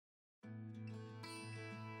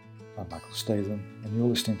I'm Michael Statham, and you're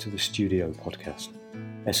listening to the Studio Podcast,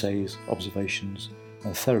 essays, observations,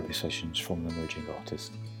 and therapy sessions from an emerging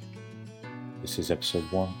artist. This is episode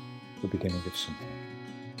 1, the beginning of something.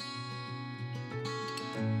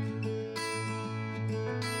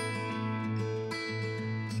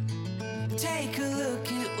 Take a look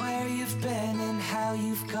at where you've been and how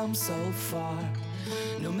you've come so far.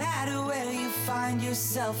 No matter where you find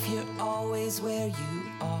yourself, you're always where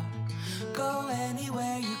you are. Go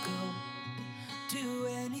anywhere you go, do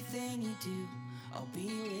anything you do, I'll be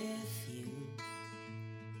with you.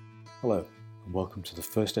 Hello, and welcome to the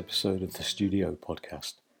first episode of the Studio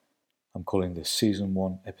Podcast. I'm calling this Season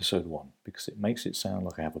 1, Episode 1, because it makes it sound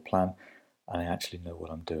like I have a plan and I actually know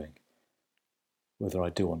what I'm doing. Whether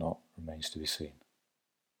I do or not remains to be seen.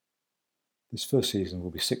 This first season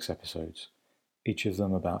will be 6 episodes, each of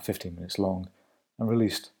them about 15 minutes long and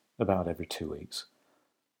released about every 2 weeks.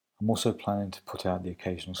 I'm also planning to put out the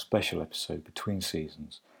occasional special episode between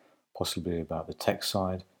seasons, possibly about the tech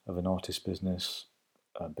side of an artist's business,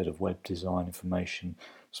 a bit of web design information,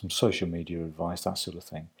 some social media advice, that sort of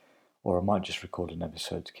thing. Or I might just record an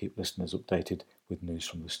episode to keep listeners updated with news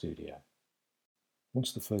from the studio.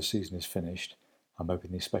 Once the first season is finished, I'm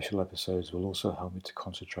hoping these special episodes will also help me to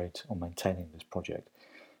concentrate on maintaining this project,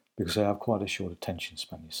 because I have quite a short attention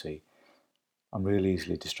span, you see. I'm really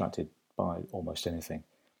easily distracted by almost anything.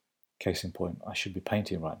 Case in point, I should be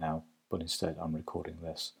painting right now, but instead I'm recording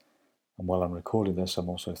this. And while I'm recording this, I'm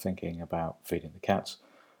also thinking about feeding the cats,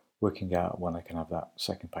 working out when I can have that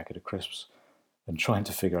second packet of crisps, and trying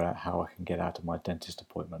to figure out how I can get out of my dentist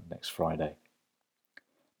appointment next Friday.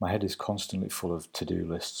 My head is constantly full of to-do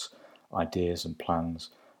lists, ideas and plans,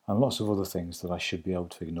 and lots of other things that I should be able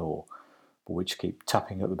to ignore, but which keep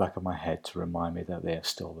tapping at the back of my head to remind me that they are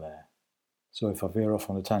still there. So if I veer off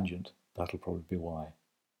on a tangent, that'll probably be why.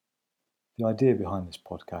 The idea behind this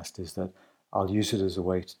podcast is that I'll use it as a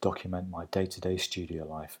way to document my day-to-day studio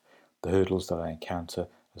life, the hurdles that I encounter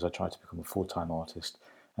as I try to become a full-time artist,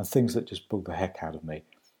 and things that just bug the heck out of me,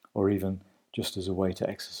 or even just as a way to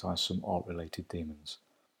exercise some art-related demons.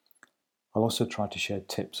 I'll also try to share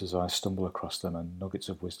tips as I stumble across them and nuggets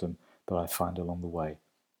of wisdom that I find along the way.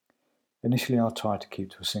 Initially, I'll try to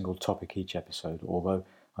keep to a single topic each episode, although,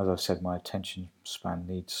 as I've said, my attention span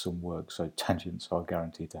needs some work, so tangents are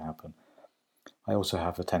guaranteed to happen. I also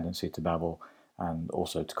have a tendency to babble and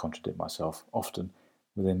also to contradict myself. Often,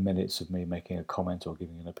 within minutes of me making a comment or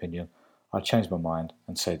giving an opinion, I change my mind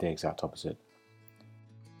and say the exact opposite.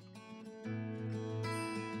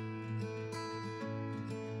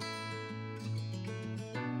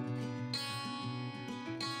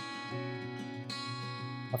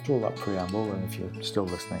 After all that preamble, and if you're still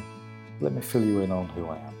listening, let me fill you in on who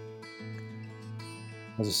I am.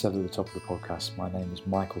 As I said at the top of the podcast, my name is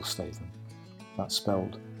Michael Statham. That's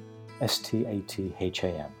spelled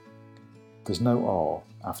Statham. There's no R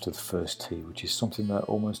after the first T, which is something that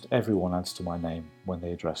almost everyone adds to my name when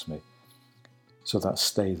they address me. So that's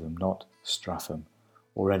Statham, not Stratham,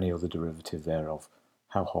 or any other derivative thereof.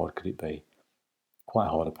 How hard could it be? Quite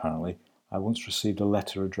hard, apparently. I once received a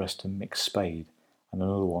letter addressed to Mick Spade, and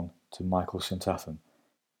another one to Michael Sintathan.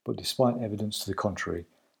 But despite evidence to the contrary,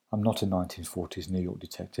 I'm not a 1940s New York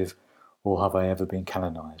detective, or have I ever been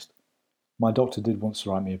canonised. My doctor did once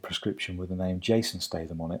write me a prescription with the name Jason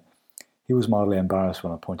Statham on it. He was mildly embarrassed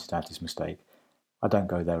when I pointed out his mistake. I don't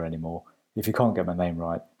go there anymore. If he can't get my name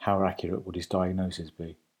right, how accurate would his diagnosis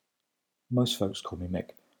be? Most folks call me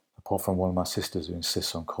Mick, apart from one of my sisters who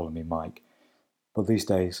insists on calling me Mike. But these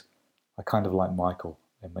days, I kind of like Michael.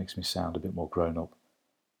 It makes me sound a bit more grown up.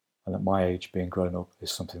 And at my age, being grown up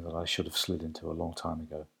is something that I should have slid into a long time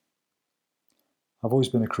ago. I've always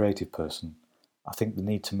been a creative person. I think the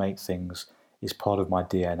need to make things is part of my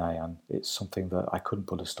DNA, and it's something that I couldn't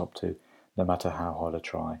put a stop to, no matter how hard I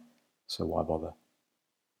try. So why bother?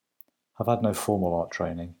 I've had no formal art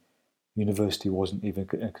training. University wasn't even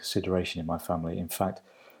a consideration in my family. In fact,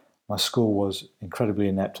 my school was incredibly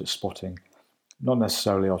inept at spotting, not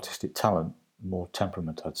necessarily artistic talent, more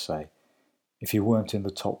temperament, I'd say. If you weren't in the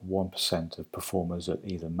top 1% of performers at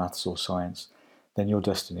either maths or science, then your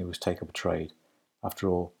destiny was take up a trade. After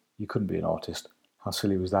all, you couldn't be an artist. How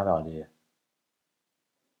silly was that idea?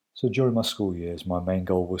 So during my school years, my main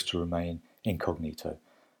goal was to remain incognito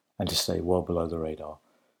and to stay well below the radar.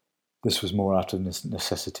 This was more out of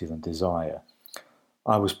necessity than desire.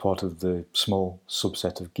 I was part of the small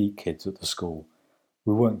subset of geek kids at the school.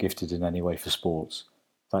 We weren't gifted in any way for sports.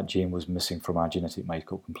 That gene was missing from our genetic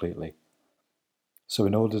makeup completely. So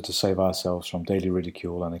in order to save ourselves from daily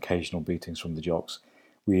ridicule and occasional beatings from the jocks,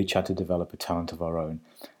 we each had to develop a talent of our own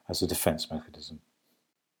as a defence mechanism.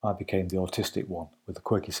 I became the autistic one with a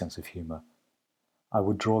quirky sense of humour. I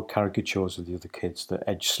would draw caricatures of the other kids that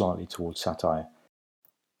edged slightly towards satire.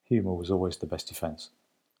 Humour was always the best defence.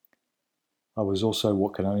 I was also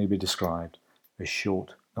what can only be described as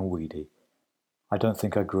short and weedy. I don't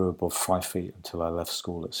think I grew above 5 feet until I left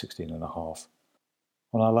school at 16 and a half.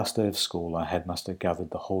 On our last day of school, our headmaster gathered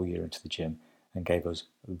the whole year into the gym and gave us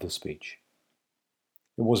the speech.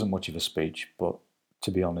 It wasn't much of a speech, but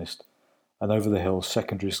to be honest, an over-the-hill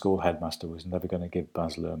secondary school headmaster was never going to give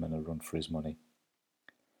Baz Luhrmann a run for his money.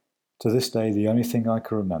 To this day, the only thing I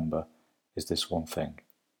can remember is this one thing.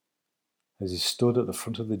 As he stood at the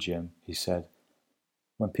front of the gym, he said,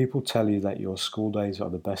 "When people tell you that your school days are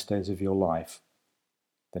the best days of your life,"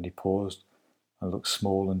 then he paused and looked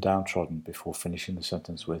small and downtrodden before finishing the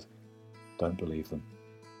sentence with, "Don't believe them."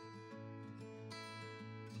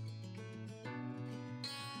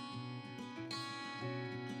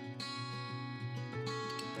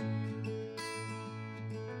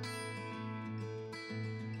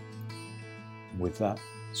 With that,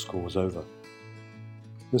 school was over.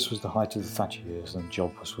 This was the height of the Thatcher years and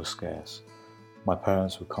jobs were scarce. My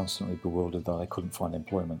parents were constantly bewildered that I couldn't find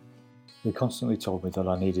employment. They constantly told me that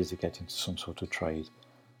I needed to get into some sort of trade.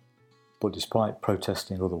 But despite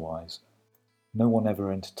protesting otherwise, no one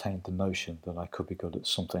ever entertained the notion that I could be good at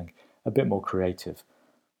something a bit more creative,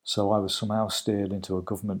 so I was somehow steered into a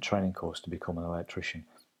government training course to become an electrician.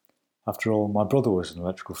 After all, my brother was an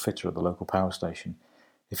electrical fitter at the local power station.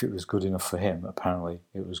 If it was good enough for him, apparently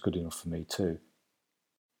it was good enough for me too.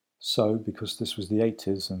 So, because this was the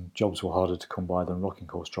 80s and jobs were harder to come by than rocking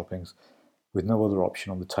horse droppings, with no other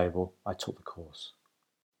option on the table, I took the course.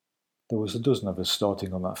 There was a dozen of us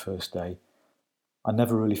starting on that first day. I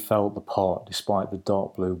never really felt the part despite the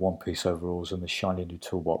dark blue one-piece overalls and the shiny new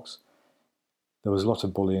toolbox. There was a lot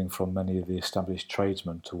of bullying from many of the established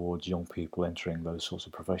tradesmen towards young people entering those sorts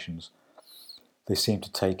of professions. They seemed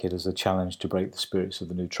to take it as a challenge to break the spirits of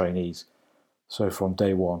the new trainees, so from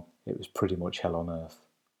day one it was pretty much hell on earth.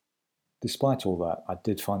 Despite all that, I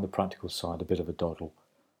did find the practical side a bit of a doddle.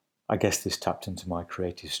 I guess this tapped into my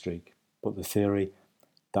creative streak, but the theory,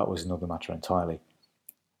 that was another matter entirely.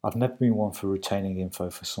 I've never been one for retaining info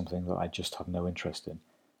for something that I just have no interest in,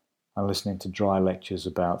 and listening to dry lectures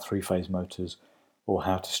about three-phase motors or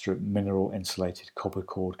how to strip mineral-insulated copper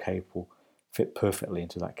cord cable fit perfectly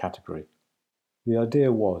into that category. The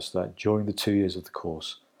idea was that during the 2 years of the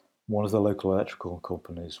course, one of the local electrical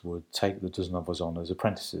companies would take the dozen of us on as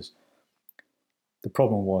apprentices. The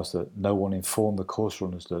problem was that no one informed the course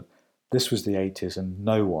runners that this was the 80s and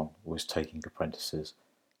no one was taking apprentices.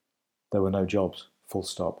 There were no jobs, full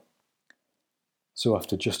stop. So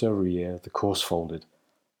after just over a year, the course folded,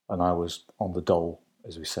 and I was on the dole,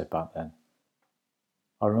 as we said back then.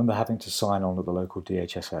 I remember having to sign on at the local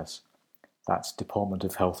DHSS. That's Department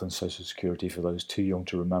of Health and Social Security for those too young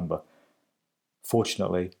to remember.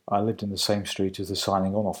 Fortunately, I lived in the same street as the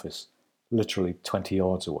signing on office, literally 20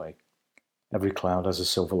 yards away. Every cloud has a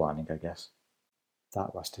silver lining, I guess.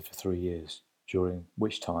 That lasted for 3 years, during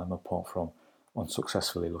which time, apart from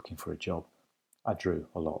unsuccessfully looking for a job, I drew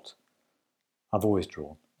a lot. I've always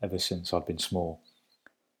drawn, ever since I'd been small.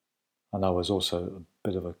 And I was also a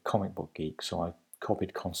bit of a comic book geek, so I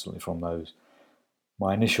copied constantly from those.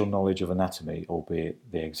 My initial knowledge of anatomy,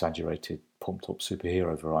 albeit the exaggerated, pumped-up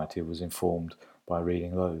superhero variety, was informed by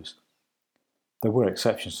reading those. There were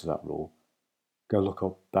exceptions to that rule. Go look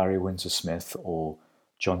up Barry Windsor Smith or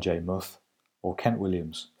John J. Muth or Kent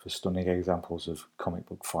Williams for stunning examples of comic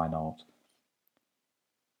book fine art.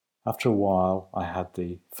 After a while, I had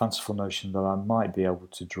the fanciful notion that I might be able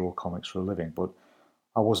to draw comics for a living, but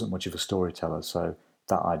I wasn't much of a storyteller, so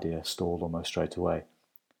that idea stalled almost straight away.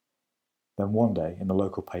 Then one day, in the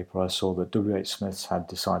local paper, I saw that W.H. Smith's had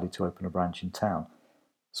decided to open a branch in town,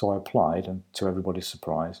 so I applied, and to everybody's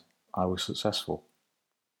surprise, I was successful.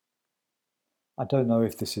 I don't know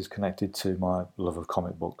if this is connected to my love of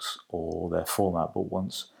comic books or their format, but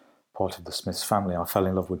once part of the Smiths family, I fell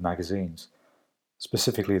in love with magazines,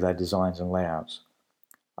 specifically their designs and layouts.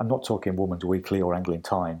 I'm not talking Woman's Weekly or Angling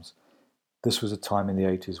Times. This was a time in the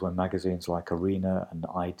 80s when magazines like Arena and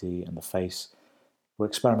ID and The Face were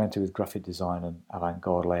experimenting with graphic design and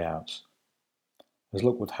avant-garde layouts. As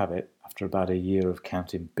luck would have it, after about a year of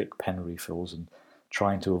counting Bic pen refills and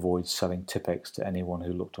trying to avoid selling Tipp-Ex to anyone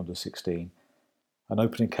who looked under 16, an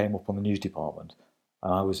opening came up on the news department,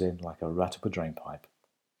 and I was in like a rat up a drainpipe.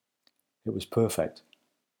 It was perfect.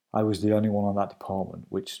 I was the only one on that department,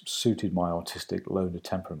 which suited my artistic loner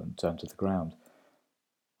temperament down to the ground,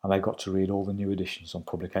 and I got to read all the new editions on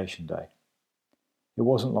publication day. It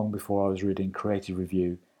wasn't long before I was reading Creative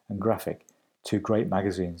Review and Graphic, two great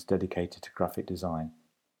magazines dedicated to graphic design.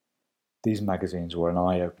 These magazines were an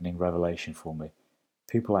eye-opening revelation for me.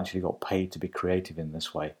 People actually got paid to be creative in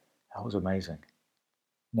this way. That was amazing.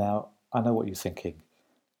 Now, I know what you're thinking.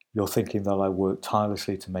 You're thinking that I worked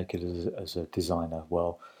tirelessly to make it as a designer.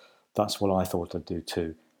 Well, that's what I thought I'd do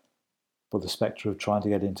too. But the spectre of trying to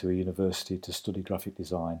get into a university to study graphic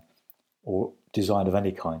design, or design of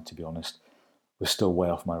any kind to be honest, was still way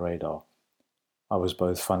off my radar. I was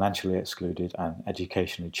both financially excluded and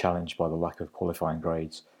educationally challenged by the lack of qualifying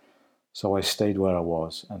grades, so I stayed where I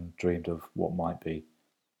was and dreamed of what might be.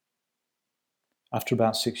 After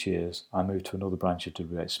about 6 years, I moved to another branch of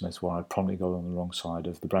WH Smith where I promptly got on the wrong side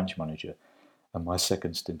of the branch manager, and my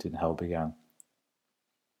second stint in hell began.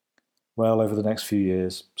 Well, over the next few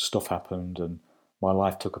years, stuff happened and my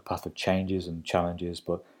life took a path of changes and challenges,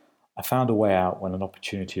 but I found a way out when an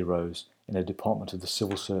opportunity arose in a department of the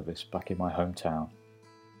civil service back in my hometown,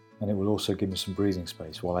 and it would also give me some breathing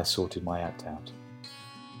space while I sorted my act out.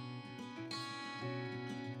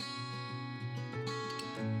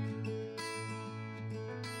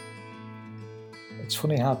 It's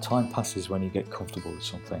funny how time passes when you get comfortable with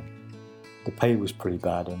something. The pay was pretty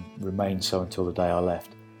bad and remained so until the day I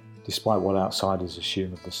left, despite what outsiders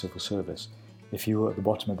assume of the civil service. If you were at the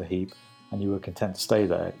bottom of the heap and you were content to stay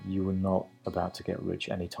there, you were not about to get rich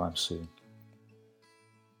anytime soon.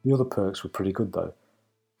 The other perks were pretty good though.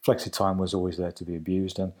 Flexi-time was always there to be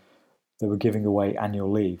abused, and they were giving away annual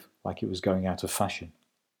leave like it was going out of fashion.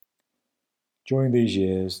 During these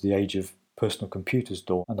years, the age of personal computers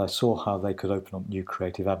dawned, and I saw how they could open up new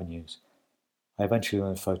creative avenues. I eventually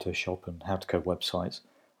learned Photoshop and how to code websites.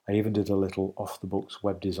 I even did a little off-the-books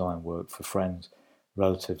web design work for friends,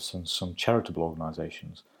 relatives and some charitable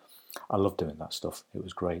organisations. I loved doing that stuff, it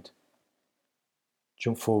was great.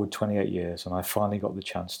 Jump forward 28 years and I finally got the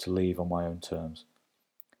chance to leave on my own terms.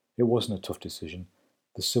 It wasn't a tough decision.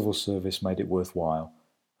 The civil service made it worthwhile,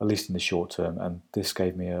 at least in the short term, and this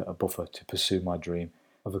gave me a buffer to pursue my dream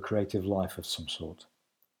of a creative life of some sort.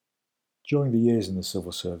 During the years in the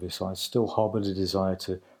civil service, I still harboured a desire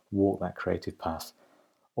to walk that creative path,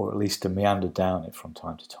 or at least to meander down it from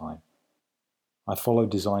time to time. I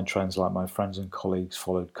followed design trends like my friends and colleagues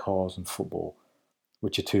followed cars and football,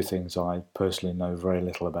 which are two things I personally know very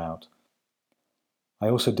little about. I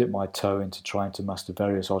also dipped my toe into trying to master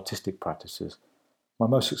various artistic practices. My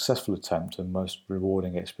most successful attempt and most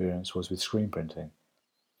rewarding experience was with screen printing.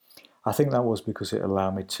 I think that was because it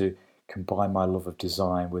allowed me to combine my love of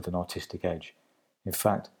design with an artistic edge. In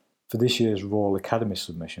fact, for this year's Royal Academy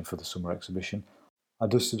submission for the summer exhibition, I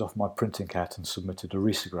dusted off my printing cat and submitted a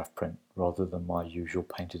risograph print rather than my usual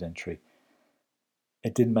painted entry.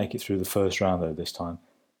 It didn't make it through the first round though this time,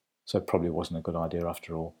 so it probably wasn't a good idea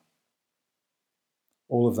after all.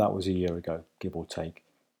 All of that was a year ago, give or take.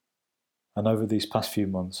 And over these past few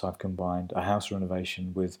months I've combined a house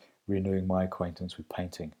renovation with renewing my acquaintance with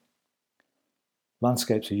painting.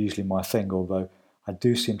 Landscapes are usually my thing, although I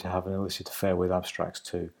do seem to have an illicit affair with abstracts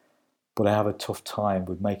too. But I have a tough time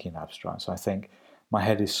with making abstracts. I think my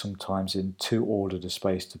head is sometimes in too ordered a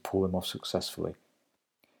space to pull them off successfully.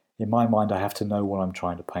 In my mind I have to know what I'm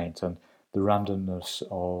trying to paint, and the randomness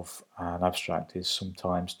of an abstract is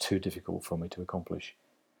sometimes too difficult for me to accomplish.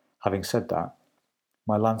 Having said that,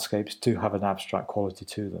 my landscapes do have an abstract quality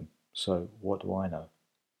to them, so what do I know?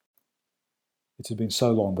 It has been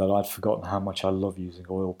so long that I'd forgotten how much I love using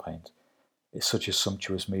oil paint. It's such a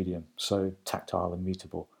sumptuous medium, so tactile and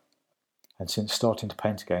mutable. And since starting to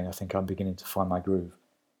paint again, I think I'm beginning to find my groove.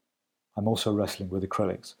 I'm also wrestling with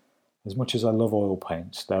acrylics. As much as I love oil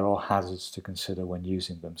paints, there are hazards to consider when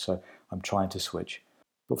using them, so I'm trying to switch,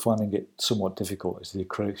 but finding it somewhat difficult as the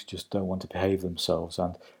acrylics just don't want to behave themselves,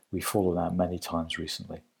 and we've fallen out many times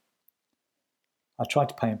recently. I try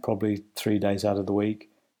to paint probably 3 days out of the week,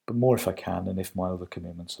 but more if I can and if my other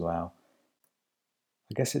commitments allow.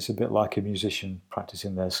 I guess it's a bit like a musician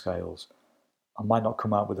practicing their scales. I might not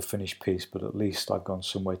come out with a finished piece, but at least I've gone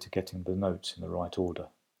some way to getting the notes in the right order.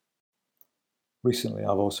 Recently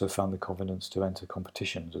I've also found the confidence to enter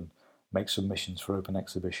competitions and make submissions for open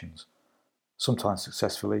exhibitions, sometimes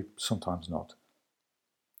successfully, sometimes not.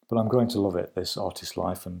 But I'm growing to love it, this artist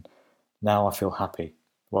life, and now I feel happy,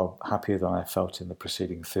 well, happier than I felt in the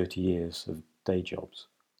preceding 30 years of day jobs,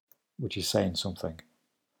 which is saying something.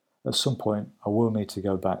 At some point I will need to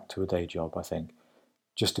go back to a day job, I think,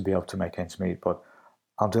 just to be able to make ends meet, but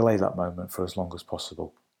I'll delay that moment for as long as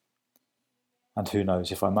possible. And who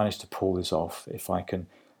knows, if I manage to pull this off, if I can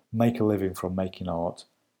make a living from making art,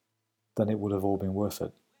 then it would have all been worth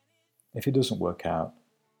it. If it doesn't work out,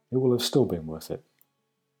 it will have still been worth it.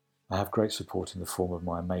 I have great support in the form of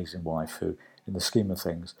my amazing wife who, in the scheme of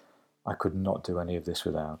things, I could not do any of this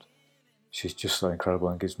without. She's just so incredible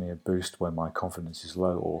and gives me a boost when my confidence is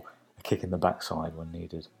low or a kick in the backside when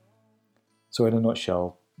needed. So in a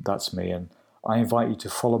nutshell, that's me, and I invite you to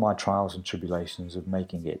follow my trials and tribulations of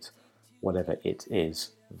making it, whatever it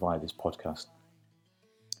is, via this podcast.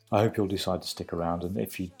 I hope you'll decide to stick around, and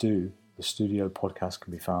if you do, the Studio podcast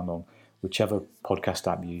can be found on whichever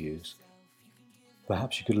podcast app you use.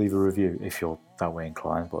 Perhaps you could leave a review if you're that way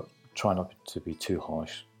inclined, but try not to be too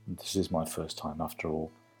harsh. This is my first time after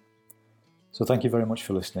all. So thank you very much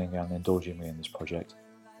for listening and indulging me in this project.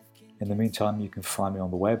 In the meantime, you can find me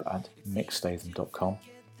on the web at nickstatham.com,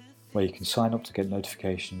 where you can sign up to get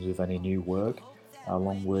notifications of any new work,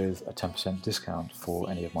 along with a 10% discount for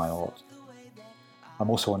any of my art. I'm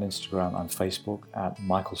also on Instagram and Facebook at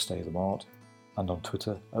Michael Statham Art, and on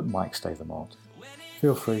Twitter at Mike Statham Art.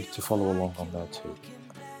 Feel free to follow along on there too.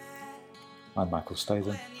 I'm Michael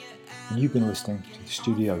Statham, and you've been listening to the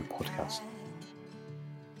Studio Podcast.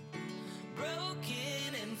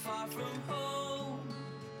 Broken and far from home.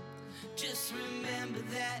 Just remember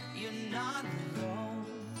that you're not